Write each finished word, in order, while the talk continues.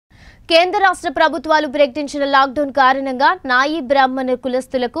కేంద్ర రాష్ట్ర ప్రభుత్వాలు ప్రకటించిన లాక్డౌన్ కారణంగా నాయి బ్రాహ్మణ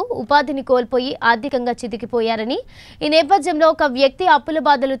కులస్తులకు ఉపాధిని కోల్పోయి ఆర్థికంగా చితికిపోయారని, ఈ నేపథ్యంలో ఒక వ్యక్తి అప్పుల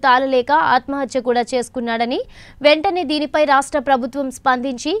బాధలు తాళలేక ఆత్మహత్య కూడా చేసుకున్నాడని, వెంటనే దీనిపై రాష్ట్ర ప్రభుత్వం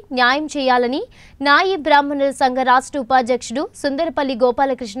స్పందించి న్యాయం చేయాలని నాయి బ్రాహ్మణుల సంఘ రాష్ట్ర ఉపాధ్యక్షుడు సుందరపల్లి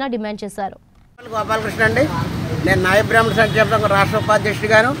గోపాలకృష్ణ డిమాండ్ చేశారు. గోపాలకృష్ణ అండి, నేను నాయి బ్రాహ్మణ సంఘ రాష్ట్ర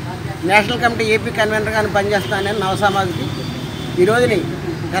ఉపాధ్యక్షుడిగాను, నేషనల్ కమిటీ ఏపీ కన్వీనర్గాను పనిచేస్తున్నాను. నేను నవసమాజ్కి ఈ రోజుని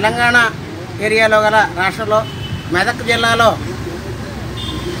తెలంగాణ ఏరియాలో గల రాష్ట్రంలో మెదక్ జిల్లాలో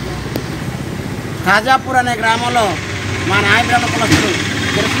ఖాజాపూర్ అనే గ్రామంలో మా నాయ బ్రాహ్మణ కులస్తులు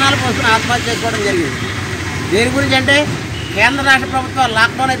దర్శనాలు కోసం ఆత్మహత్య చేసుకోవడం జరిగింది. దేని గురించి అంటే కేంద్ర రాష్ట్ర ప్రభుత్వాలు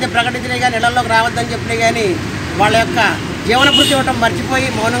లాక్డౌన్ అయితే ప్రకటించినాయి కానీ ఇళ్లలోకి రావద్దని చెప్పినాయి, కానీ వాళ్ళ యొక్క జీవన భృతి ఇవ్వటం మర్చిపోయి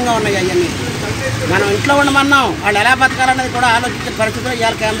మౌనంగా ఉన్నాయి. అవన్నీ మనం ఇంట్లో ఉండమన్నాం, వాళ్ళు ఎలా బతకాలనేది కూడా ఆలోచించే పరిస్థితులు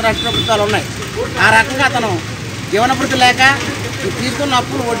ఇవాళ కేంద్ర రాష్ట్ర ప్రభుత్వాలు ఉన్నాయి. ఆ రకంగా అతను జీవన భృతి లేక తీసుకున్న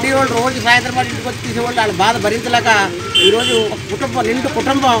అప్పులు వడ్డీ వాళ్ళు రోజు సాయంత్రం పాటు ఇంటికి వచ్చి తీసేవాళ్ళు వాళ్ళ బాధ భరించలేక ఈరోజు నిండు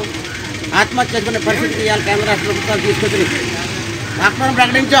కుటుంబం ఆత్మహత్య చేసుకునే పరిస్థితికి ఇవాళ కేంద్ర రాష్ట్ర ప్రభుత్వాలు తీసుకొచ్చింది. లాక్డౌన్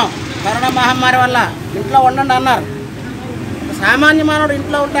ప్రకటించాం, కరోనా మహమ్మారి వల్ల ఇంట్లో ఉండండి అన్నారు. సామాన్య మానవుడు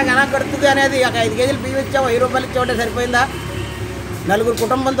ఇంట్లో ఉంటే ఎలా గడుతుంది అనేది ఒక 5 కేజీలు బియ్యం ఇచ్చాము, 1000 రూపాయలు ఇచ్చామంటే సరిపోయిందా? నలుగురు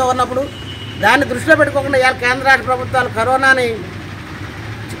కుటుంబంతో ఉన్నప్పుడు దాన్ని దృష్టిలో పెట్టుకోకుండా ఇవాళ కేంద్ర రాష్ట్ర ప్రభుత్వాలు కరోనాని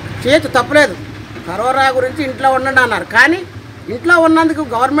చేయొచ్చు, తప్పులేదు. కరోనా గురించి ఇంట్లో ఉండండి అన్నారు, కానీ ఇంట్లో ఉన్నందుకు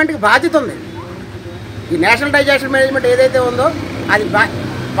గవర్నమెంట్కి బాధ్యత ఉంది. ఈ నేషనల్ డైజెషన్ మేనేజ్మెంట్ ఏదైతే ఉందో అది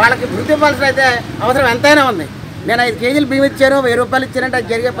వాళ్ళకి వృత్తి ఇవ్వాల్సిన అయితే అవసరం ఎంతైనా ఉంది. నేను 5 కేజీలు బియ్యం ఇచ్చాను, 1000 రూపాయలు ఇచ్చానంటే అది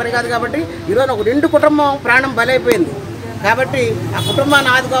జరిగే పని కాదు. కాబట్టి ఈరోజు ఒక నిండు కుటుంబం ప్రాణం బలైపోయింది. కాబట్టి ఆ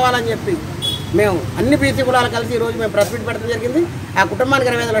కుటుంబాన్ని ఆదుకోవాలని చెప్పి మేము అన్ని బీసీ కులాలు కలిసి ఈరోజు మేము ప్రెస్ మీట్ పెట్టడం జరిగింది. ఆ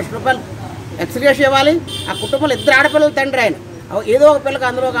కుటుంబానికి 25 లక్షల రూపాయలు ఎక్స్గ్రేషియా ఇవ్వాలి. ఆ కుటుంబంలో 2 ఆడపిల్లల తండ్రి ఆయన, ఏదో ఒక పిల్లకి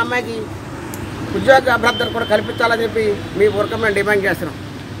అందులో ఒక అమ్మాయికి ఉద్యోగ భద్రత కూడా కల్పించాలని చెప్పి మీ వర్గం మేము డిమాండ్ చేస్తున్నాం.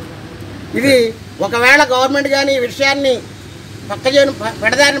 ఇది ఒకవేళ గవర్నమెంట్ కానీ ఈ విషయాన్ని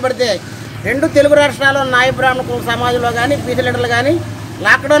పెడదారిని పడితే 2 తెలుగు రాష్ట్రాల్లో నాయ బ్రాహ్మణ సమాజంలో కానీ బీసీ లీడర్లు కానీ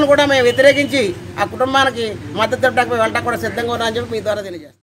లాక్డౌన్ కూడా మేము వ్యతిరేకించి ఆ కుటుంబానికి మద్దతు వెళ్ళడానికి కూడా సిద్ధంగా ఉన్నామని చెప్పి మీ ద్వారా తెలియజేస్తాం.